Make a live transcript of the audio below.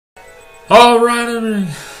Alright,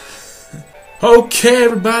 okay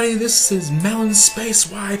everybody, this is Melon Space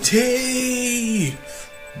YT!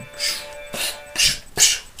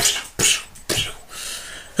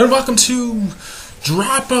 And welcome to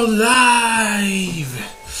Drop Alive!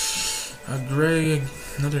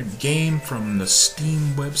 Another game from the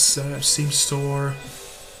Steam website, Steam store.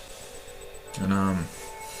 And I'm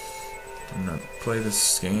gonna play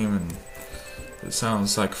this game and it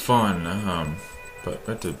sounds like fun, but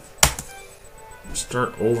I had to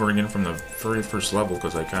start over again from the very first level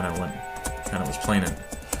because I kind of was playing it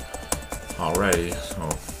already. So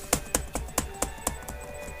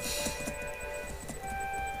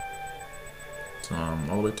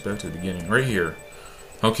all the way back to the beginning, right here.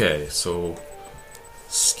 Okay, so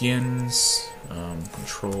skins,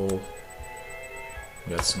 control.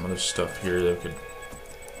 We got some other stuff here that could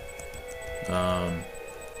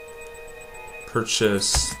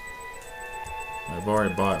purchase. I've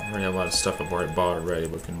already have a lot of stuff I've already bought already,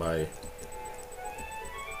 but can buy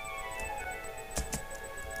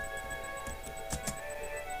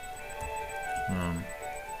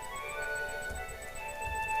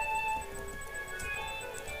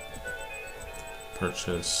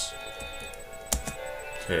purchase.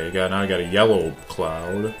 Okay, now I got a yellow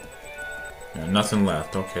cloud. Yeah, nothing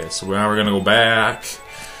left. Okay, so now we're gonna go back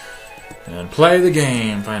and play the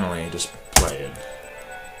game. Finally, just play it.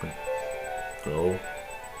 Go.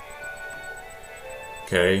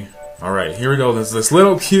 Okay. Alright, here we go. There's this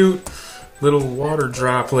little cute little water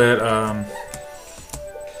droplet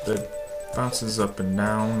that bounces up and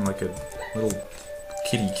down like a little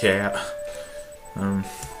kitty cat.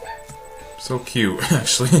 So cute,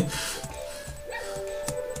 actually.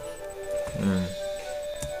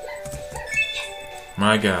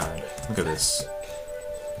 My god, look at this.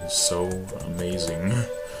 It's so amazing.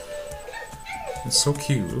 It's so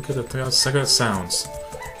cute. Look at that. Look how that sounds.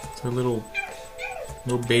 It's a little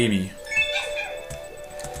baby.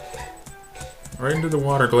 Right into the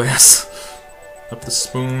water glass. Up the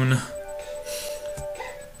spoon.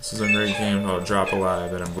 This is a great game called Drop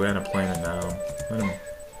Alive, and I'm glad I'm playing it now.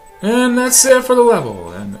 And that's it for the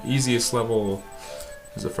level. And the easiest level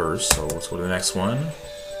is the first, so let's go to the next one.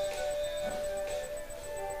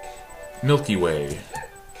 Milky Way.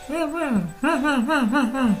 There we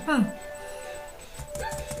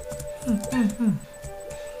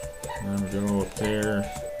go, up there.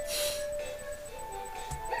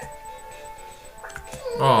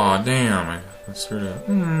 Aw, damn, I screwed up.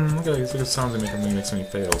 Look at these sounds that make so many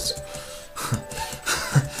fails.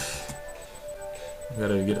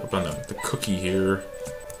 Gotta get up on the cookie here.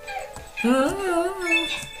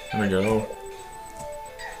 There we go.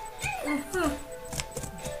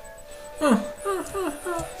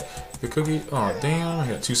 The cookie. Oh, damn, I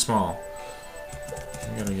got too small. I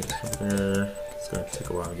gotta get up there. It's gonna take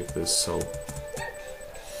a while to get this, so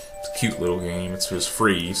it's a cute little game. It was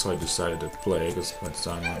free, so I decided to play because that's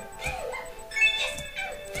time up.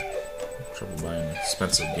 Trouble buying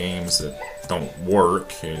expensive games that don't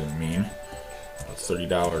work. You know what I mean? A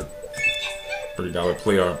 $30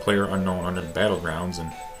 player unknown under Battlegrounds,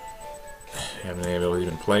 and haven't been able to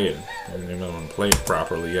even play it. I haven't even been able to play it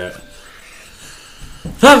properly yet.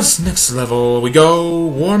 Now this next level, we go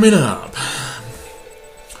warming up.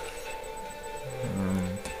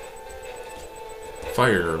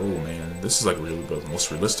 Fire. Oh man, this is like really the most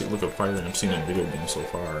realistic look of fire I've seen in a video game so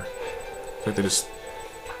far. It's like they just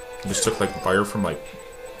took like fire from like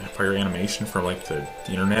fire animation from like the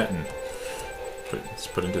internet and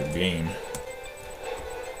put into the game.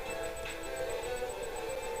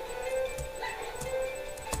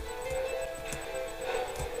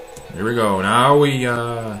 Here we go. Now it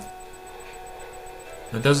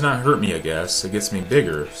does not hurt me, I guess. It gets me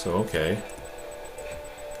bigger, so okay.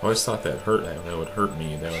 I always thought that would hurt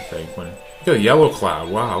me. That would think when look at the yellow cloud.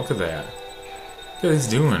 Wow, look at that. Look at what he's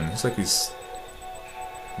doing. It's like he's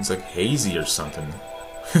like hazy or something.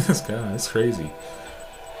 This guy, that's crazy.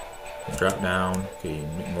 Drop down. Okay,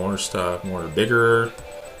 more stuff, more bigger.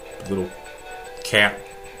 Little cat,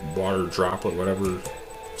 water droplet, whatever.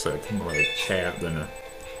 It's like more like a cat than a.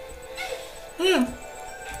 Yeah.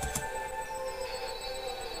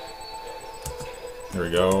 There we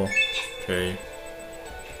go. Okay.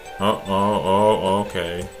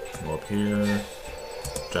 Okay. Go up here.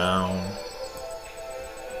 Down.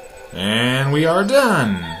 And we are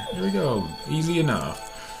done! Here we go. Easy enough.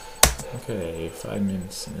 Okay, 5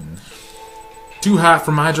 minutes in. Too hot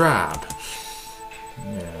for my drop.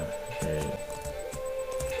 Yeah, okay.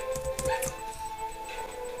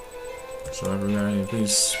 So everybody,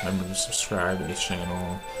 please remember to subscribe to the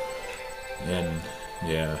channel. And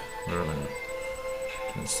yeah, we're gonna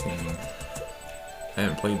this thing. I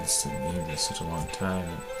haven't played this game in such a long time.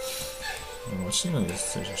 It seems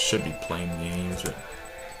like I should be playing games, but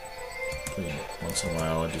once in a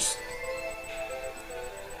while I just...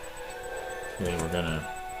 Okay, we're gonna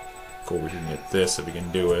go over here and get this if we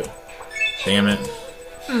can do it. Damn it.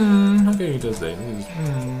 Okay, he does that.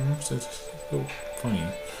 It's so funny.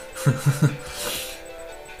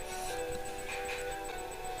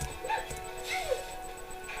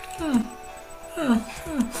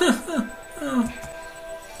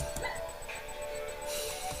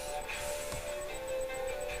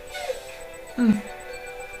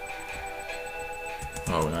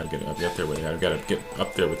 Oh, now I gotta get up there with it. I've gotta get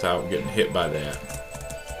up there without getting hit by that.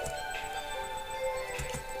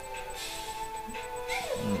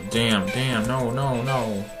 Oh, damn,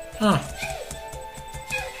 no.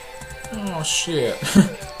 Oh, shit.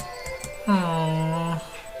 Oh.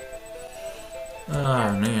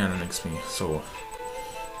 Ah, man, that makes me so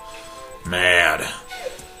mad.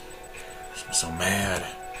 Makes me so mad.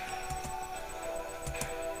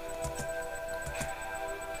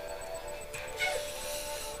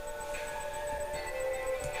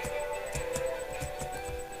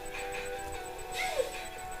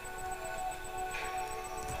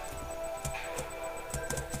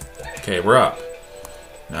 Okay, we're up.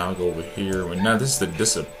 Now I'll go over here. Well, now this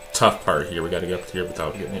is a tough part here. We got to get up here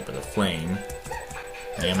without getting hit by the flame.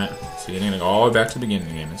 Damn it! See, you're gonna go all the way back to the beginning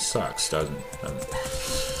again. It sucks, doesn't it? I'm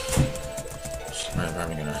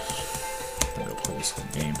probably gonna go play this whole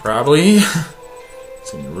game. Probably.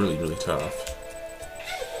 It's gonna be really, really tough.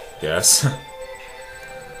 Yes.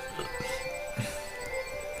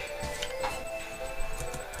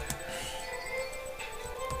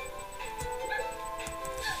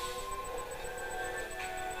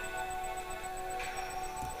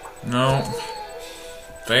 No.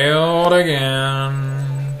 Failed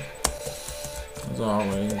again. As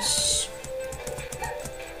always.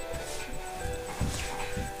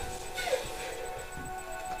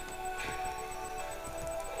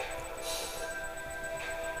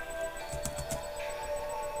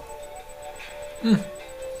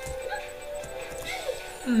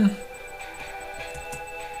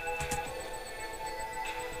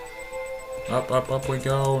 Up we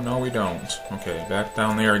go. No, we don't. Okay, back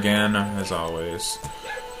down there again, as always.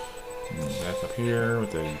 Back up here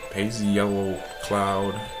with the hazy yellow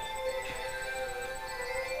cloud.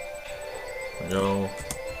 There we go.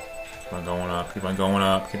 Keep on going up, keep on going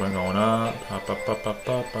up, keep on going up. Up,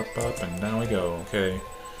 and down we go. Okay.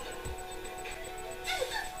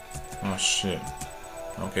 Oh, shit.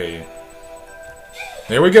 Okay.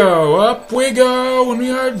 There we go. Up we go, and we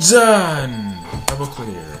are done. Double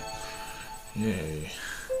clear. Yay.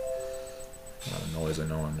 A lot of noise, I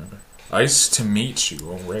know I'm never. Ice to meet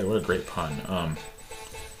you. Oh, right, what a great pun.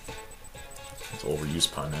 It's an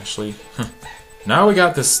overused pun, actually. Now we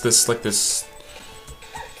got this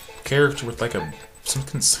character with like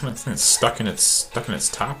something stuck in its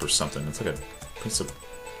top or something. It's like a piece of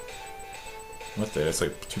what the? It's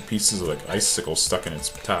like two pieces of like icicle stuck in its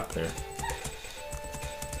top there.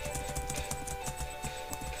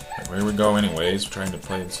 Here we go. Anyways, we're trying to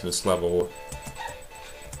play this level.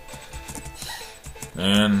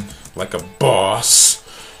 And like a boss.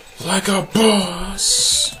 Like a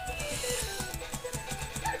boss.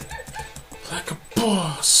 Like a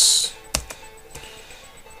boss.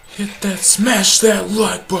 Hit that, smash that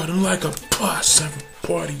like button like a boss,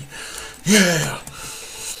 everybody. Yeah.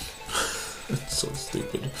 It's so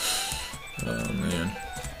stupid. Oh, man.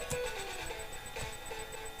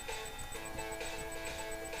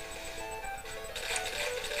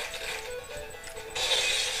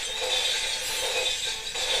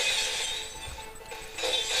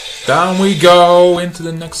 Down we go into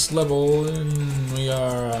the next level, and we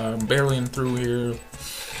are barreling through here.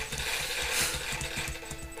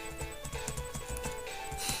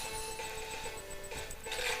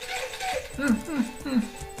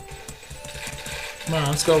 Come on,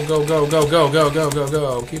 let's go, go, go, go, go, go, go, go,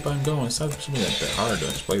 go. Keep on going. It's not actually that hard to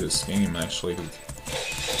play this game, actually.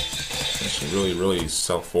 It's actually really, really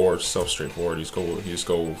self-straightforward. You just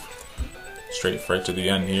go straight right to the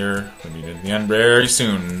end here. We'll be at the end very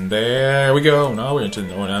soon. There we go. Now we're into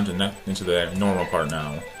the normal part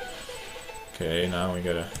now. Okay, now we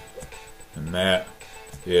gotta, and that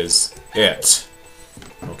is it.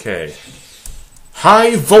 Okay,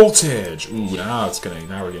 high voltage. Ooh, now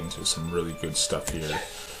we're getting to some really good stuff here.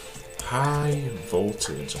 High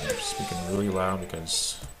voltage. I'm speaking really loud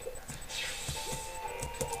because.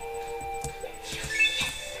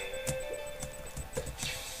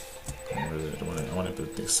 I want to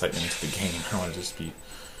put the excitement into the game. I want to just be.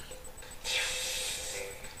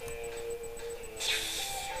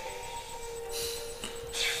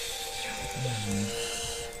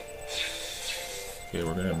 Okay,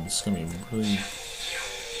 it's gonna be really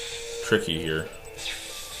tricky here.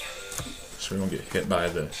 So we don't get hit by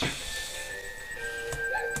the.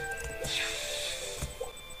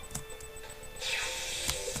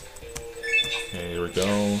 Okay, here we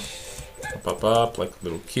go. Up, like a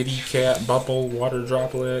little kitty cat bubble water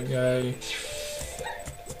droplet guy.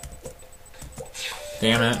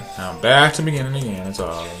 Damn it. Now back to the beginning again. It's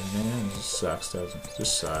all. Man, it just sucks, doesn't it? It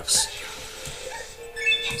just sucks.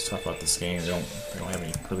 Let's talk about this game. They don't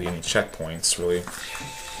have really any checkpoints, really.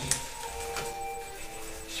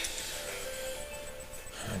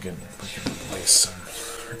 I can place some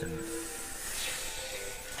freaking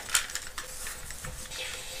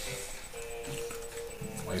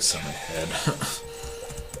lice on my head.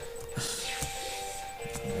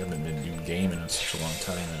 I haven't been doing gaming in such a long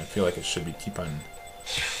time, and I feel like it should be keep on.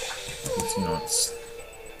 It's, you know, it's.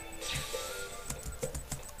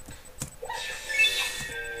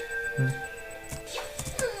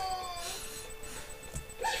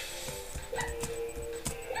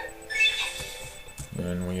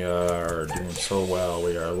 And we are doing so well.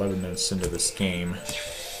 We are 11 minutes into this game.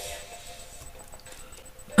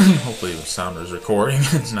 Hopefully the sound is recording.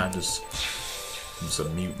 It's not just a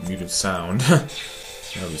muted sound. That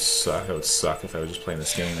would suck. That would suck if I was just playing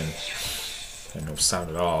this game and had no sound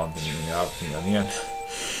at all. And then the outcome on the end.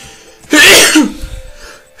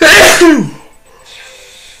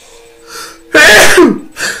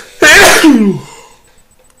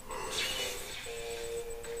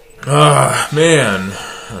 Ah, man.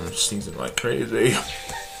 I'm sneezing like crazy.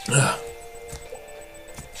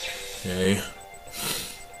 Okay.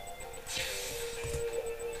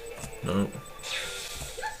 Nope.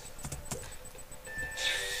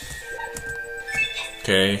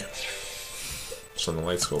 Okay. So the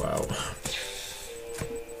lights go out.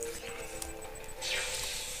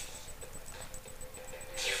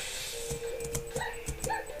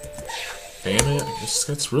 Damn it!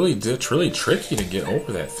 It's really tricky to get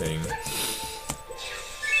over that thing.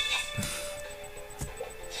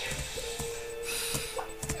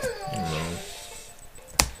 I don't know.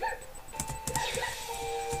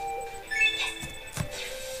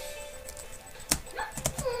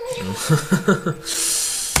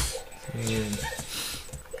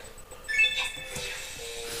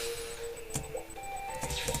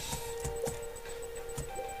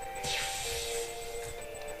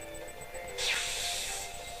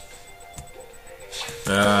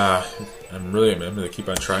 I'm gonna keep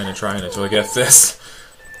on trying and trying until I get this.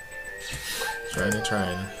 Trying and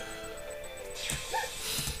trying.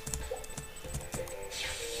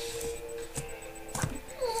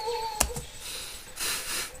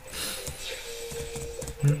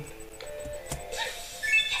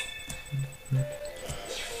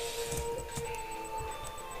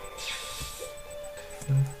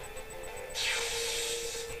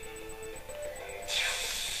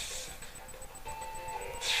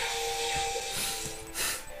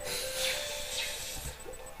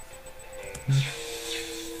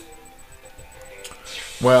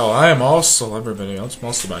 Well, I am also, everybody else, I'm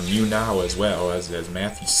also on You Now as well, as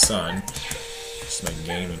Matthew's son. It's my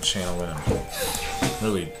gaming channel, and I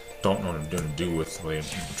really don't know what I'm going to do with it.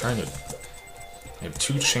 I'm trying to, I have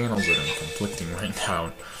two channels that are conflicting right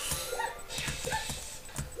now.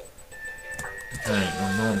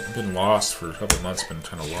 I've been lost for a couple of months, been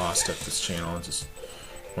kind of lost at this channel, just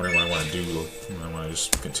wondering what I want to do. Do I want to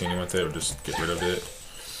just continue with it, or just get rid of it?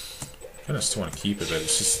 I kind of still want to keep it, but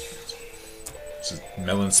it's just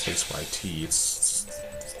Melon Space YT. It's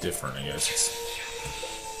different, I guess.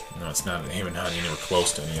 It's not even not anywhere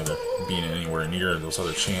close to any other being anywhere near those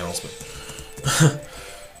other channels, but it'll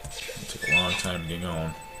take a long time to get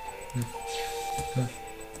going.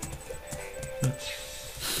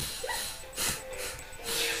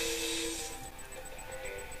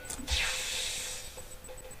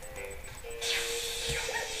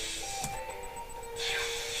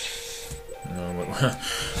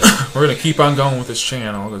 We're gonna keep on going with this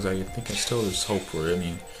channel because I think there's hope for it. I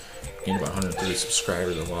mean, gained about 130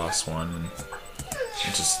 subscribers. I lost one, and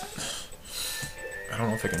I don't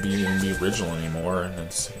know if I can even be original anymore, and I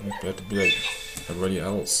have to be like everybody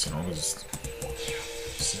else, you know. It's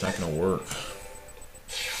just not gonna work.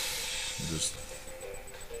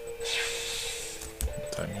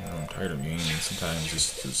 I'm tired of gaming. Sometimes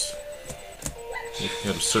just you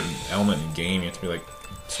have a certain element in the game, you have to be like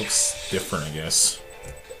so different, I guess.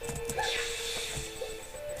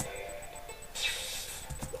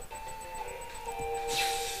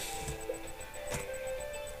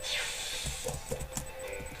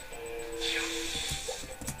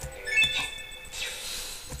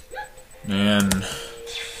 And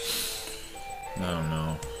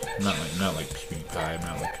not like PewDiePie. I'm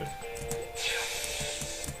not like a.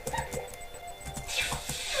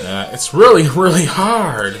 It's really, really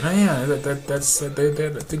hard, man.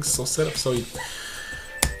 That thing's so set up so you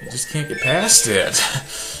just can't get past it.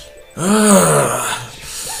 Ugh.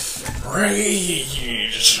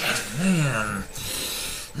 Rage, man.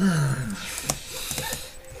 I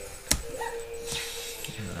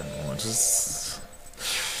don't know, just.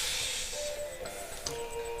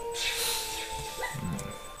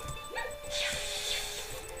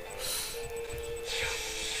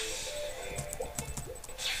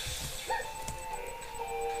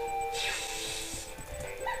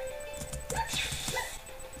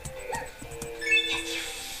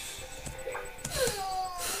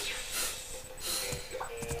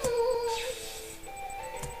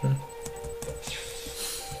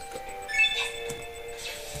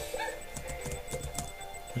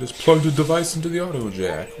 I just plugged a device into the audio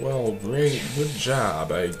jack. Well, great, good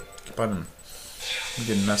job. I keep on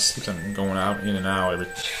getting messed, keeps on going out, in and out.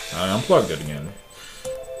 I unplugged it again.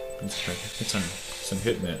 It's on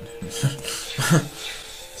hitting it.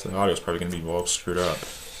 So the audio's probably gonna be all screwed up.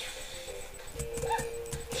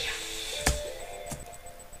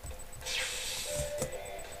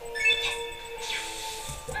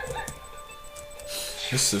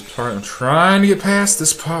 This is the part I'm trying to get past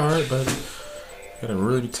this part, but gotta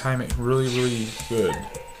really time it really, really good.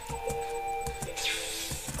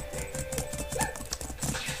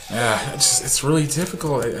 Yeah, it's really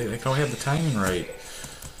difficult. I don't have the timing right.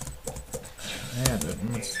 Man,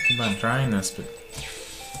 let's keep on trying this, but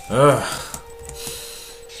ugh.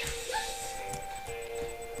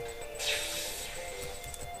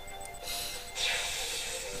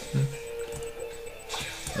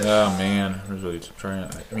 Oh man, I was really trying.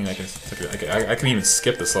 I mean, I can even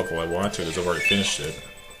skip this level if I want to because I've already finished it.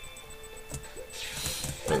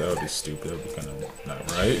 But that would be stupid. That would be kind of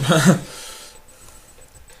not right.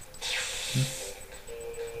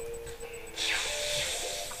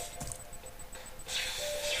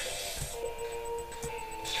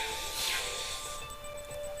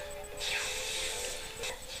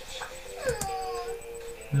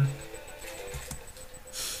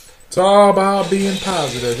 It's all about being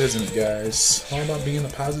positive, isn't it, guys? All about being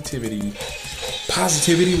the positivity.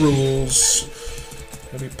 Positivity rules.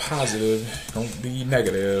 Gotta be positive. Don't be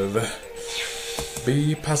negative.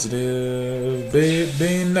 Be positive.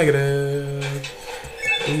 Be negative.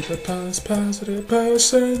 Be the positive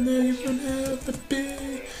person that you can have to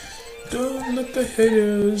be. Don't let the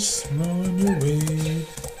haters know on your way.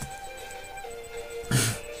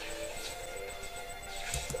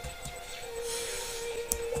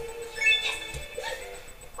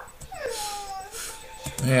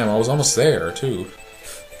 Damn, I was almost there, too.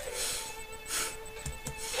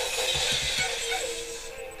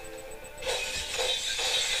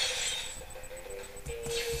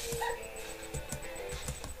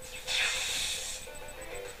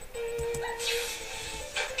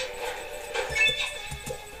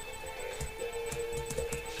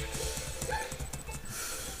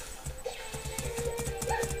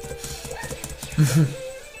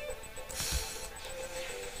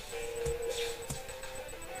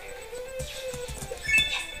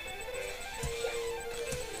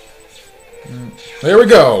 There we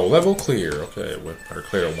go. Level clear. Okay, we better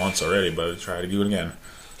clear it once already, but try to do it again.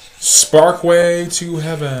 Sparkway to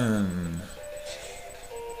heaven.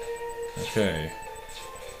 Okay.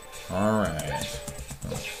 Alright.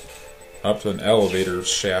 Up to an elevator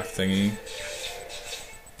shaft thingy.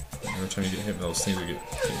 Every time you get hit by those things,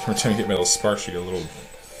 every time you get by those sparks, you get a little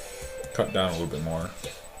cut down a little bit more.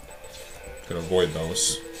 Just gotta avoid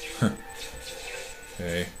those.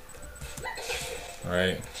 Okay.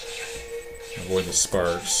 Alright. Avoid the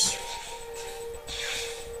sparks.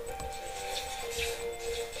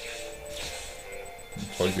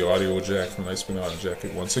 Plug the audio jack from the Icewind audio jack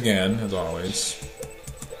once again, as always.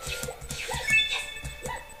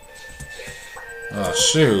 Oh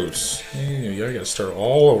shoot! Yeah, I gotta start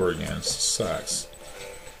all over again. This sucks.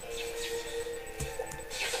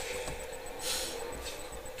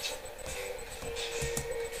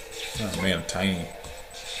 Oh man, I'm tiny.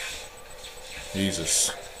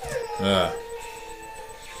 Jesus.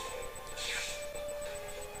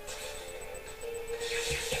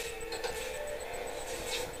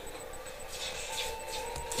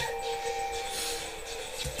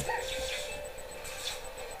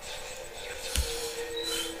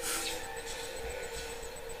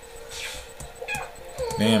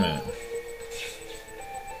 Damn it.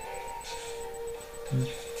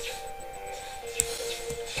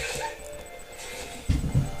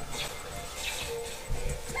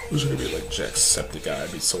 I wish I could be like Jacksepticeye.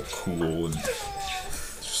 It'd be so cool and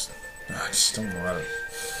just I just don't know how to...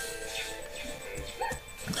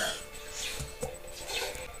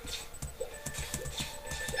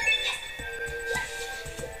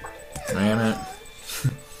 Man, it.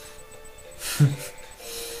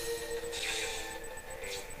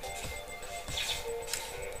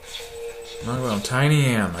 Look how tiny I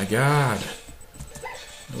am, my god.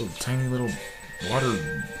 Little tiny little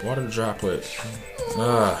water droplet.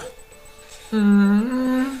 Ah.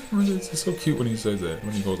 It's so cute when he says that,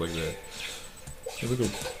 when he goes like that. A little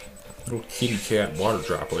kitty cat water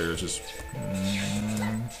droplet is just...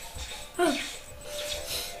 The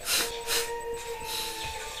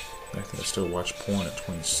fact that I still watch porn at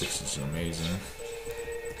 26 is amazing.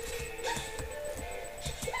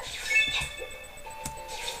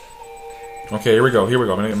 Okay, here we go.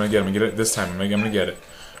 I'm gonna get it this time. I'm gonna get it.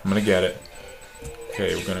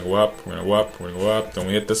 Okay, we're gonna go up. Don't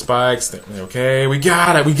we hit the spikes? Okay, we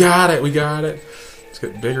got it. Let's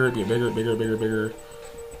get bigger.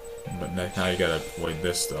 But now you gotta avoid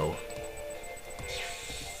this though.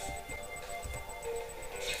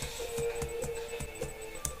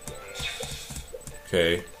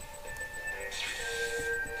 Okay.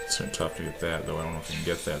 It's sort of tough to get that though. I don't know if I can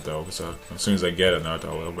get that though. So as soon as I get it, now I'll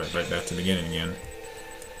go right back to the beginning again.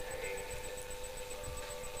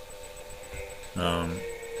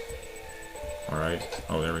 Alright.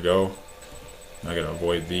 Oh, there we go. I gotta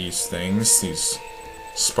avoid these things, these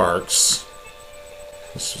sparks.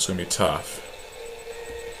 This is gonna be tough.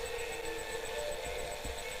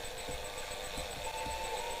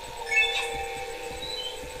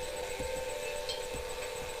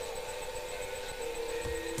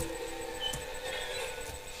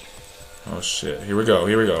 Oh shit, here we go.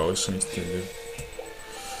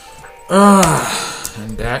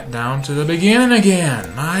 And back down to the beginning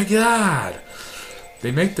again. My god.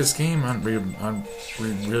 They make this game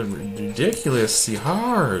ridiculously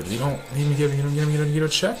hard. You don't even get a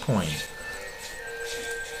checkpoint.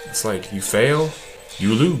 It's like you fail,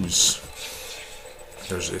 you lose.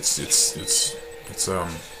 There's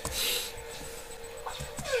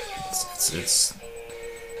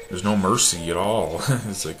no mercy at all.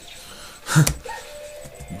 It's like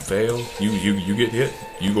you fail, you get hit,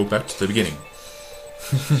 you go back to the beginning.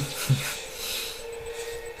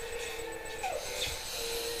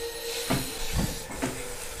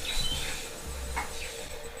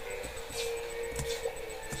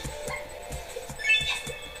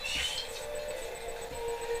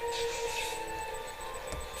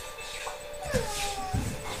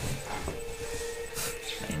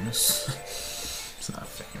 Famous? It's not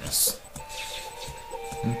famous.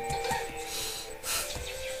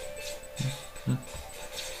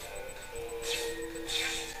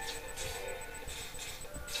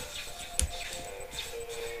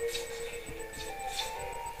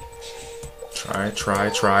 Try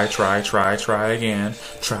again.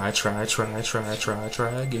 Try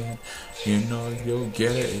again. You know you'll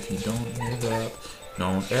get it if you don't give up.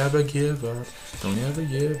 Don't ever give up. Don't ever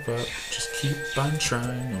give up. Just keep on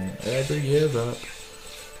trying. Don't ever give up.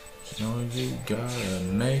 You know you gotta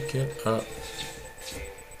make it up.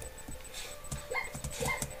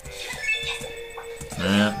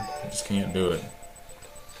 Man, I just can't do it.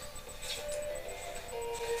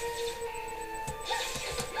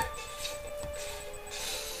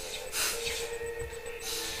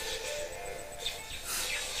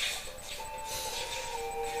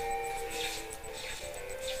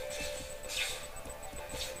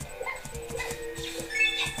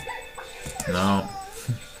 No.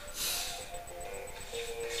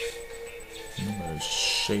 Nobody's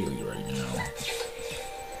shady right now. I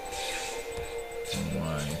don't know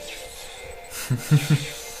why.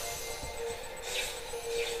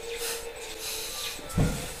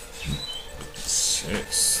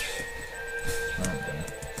 6. Okay.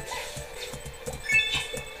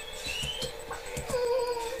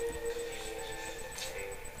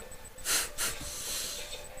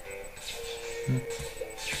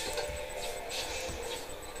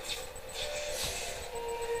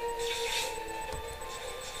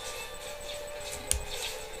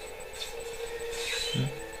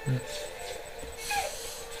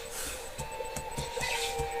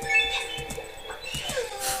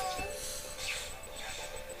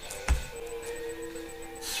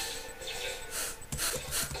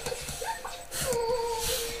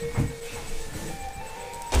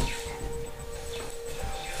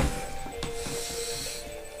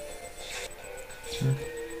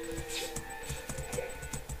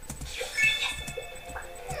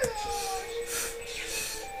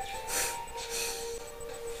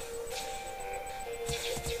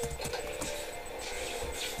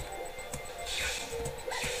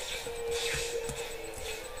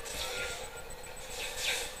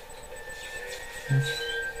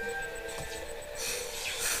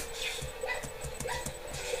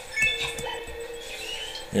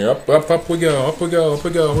 Here, up we go, up we go, up we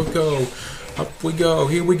go, up we go, up we go,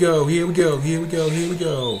 here we go, here we go, here we go, here we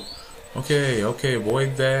go. Okay, okay,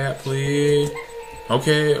 avoid that, please.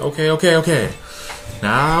 Okay, okay, okay, okay.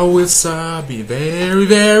 Now it's, be very,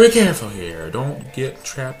 very careful here. Don't get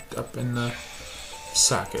trapped up in the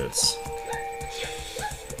sockets.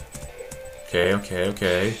 Okay, okay,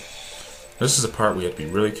 okay. This is the part we have to be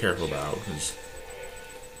really careful about.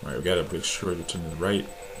 Alright, we gotta make sure it's in the right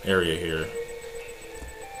area here.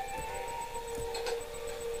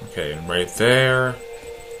 Okay, and right there.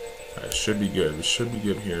 Alright, should be good. We should be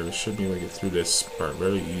good here. We should be able to get through this part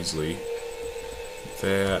very easily. Like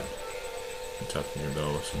that. Tough here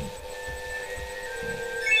though. So.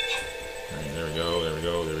 Alright, there we go, there we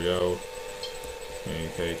go, there we go.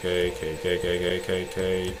 Okay, okay, okay, okay, okay, okay, okay,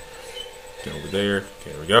 okay. Get over there.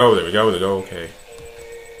 Okay, there we go, there we go, there we go, okay.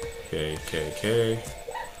 Okay, okay, okay.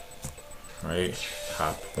 Alright,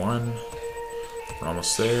 hop one. We're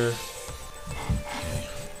almost there.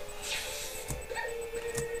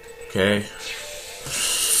 Okay.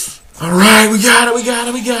 Alright, we got it, we got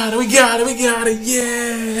it, we got it, we got it, we got it,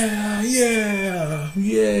 yeah, yeah,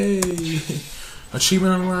 yay.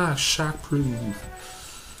 Achievement unlocked, shockproof.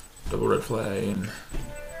 Double red flag, and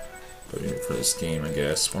for this game, I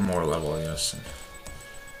guess. One more level, I guess.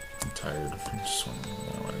 I'm tired. I just want to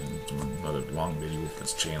do another long video with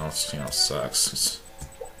this channel. This channel sucks.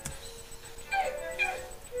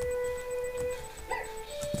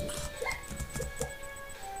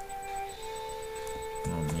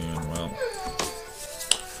 Oh man, well,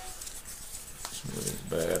 it's really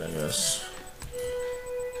bad, I guess.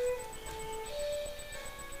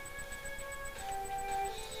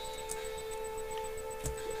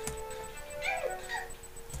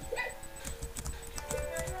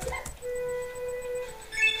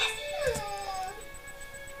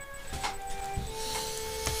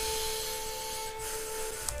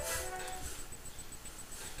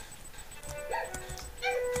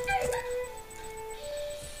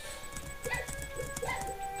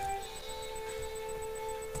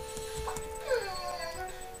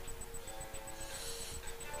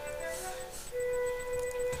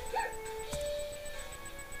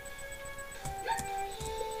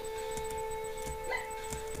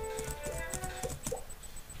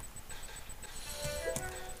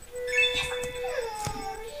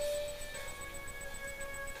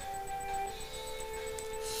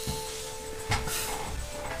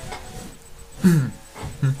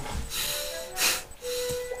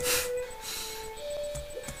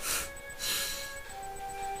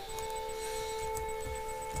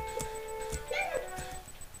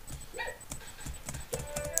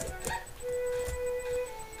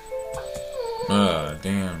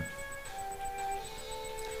 Damn.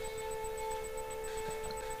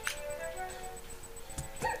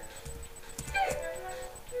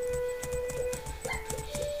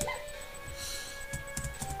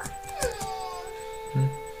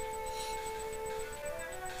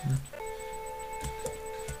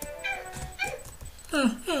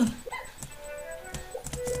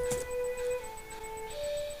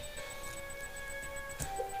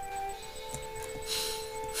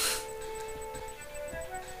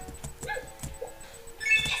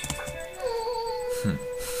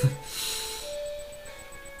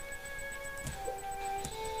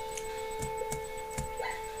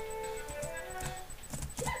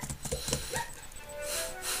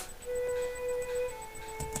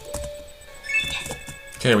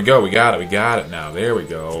 Okay, we go. We got it now. There we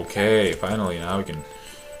go. Okay, finally, now we can.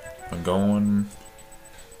 I'm going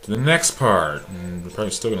to the next part. And they're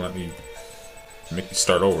probably still gonna let me make me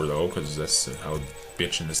start over though, because that's how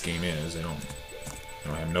bitchin' this game is. They don't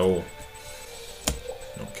have no.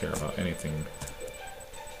 They don't care about anything.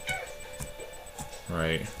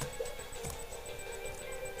 Right.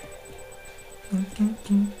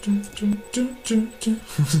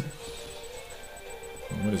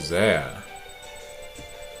 What is that?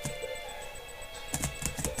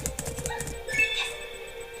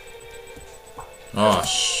 Oh,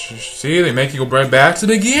 see, they make you go right back to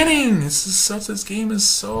the beginning. This game is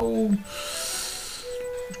so.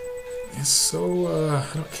 It's so. I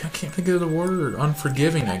can't think of the word.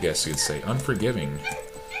 Unforgiving, I guess you'd say. Unforgiving.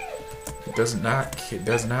 It does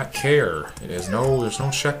not care. There's no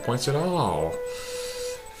checkpoints at all.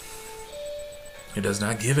 It does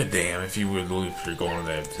not give a damn if you're going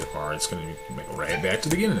that far. It's going to go right back to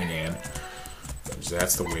the beginning again.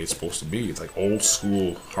 That's the way it's supposed to be. It's like old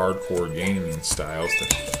school hardcore gaming styles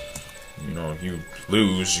that, if you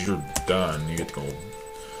lose, you're done. You get to go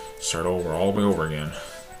start over all the way over again.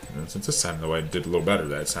 And since this time, though, I did a little better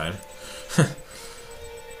that time.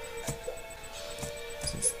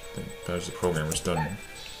 Since the programmer's done.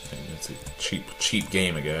 It's a cheap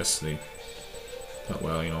game, I guess. They thought,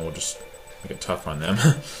 well, you know, we'll just make it tough on them.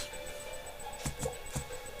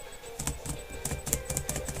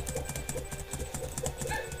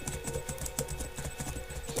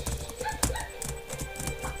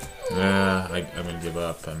 Yeah, I'm gonna give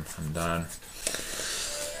up. I'm done.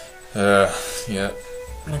 Yeah.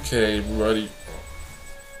 Okay, everybody.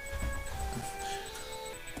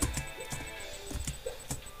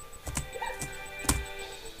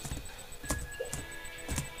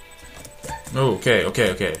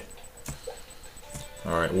 Okay.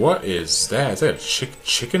 Alright, what is that? Is that a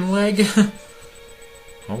chicken leg?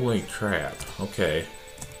 Holy crap. Okay.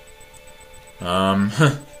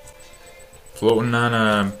 Floating on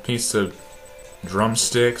a piece of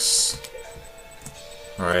drumsticks.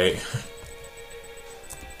 Alright.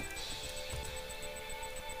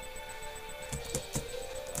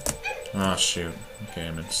 Oh shoot. Okay,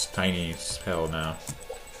 I'm tiny as hell now.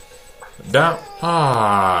 Down.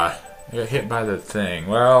 I got hit by the thing.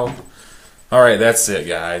 Well, alright, that's it,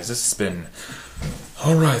 guys. This has been...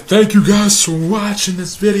 Alright, thank you guys for watching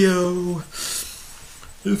this video.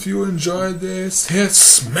 If you enjoyed this,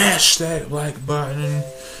 smash that like button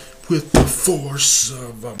with the force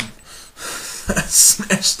of...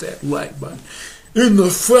 smash that like button in the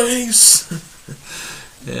face.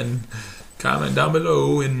 And comment down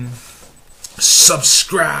below and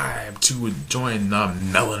subscribe to join the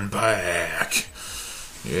Melon Pack.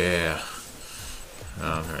 Yeah.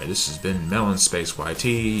 Alright, this has been Melon Space YT.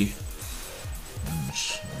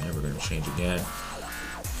 I'm never going to change again.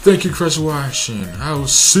 Thank you for watching. I will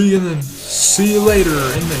see you later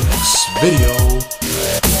in the next video.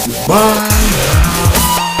 Bye now.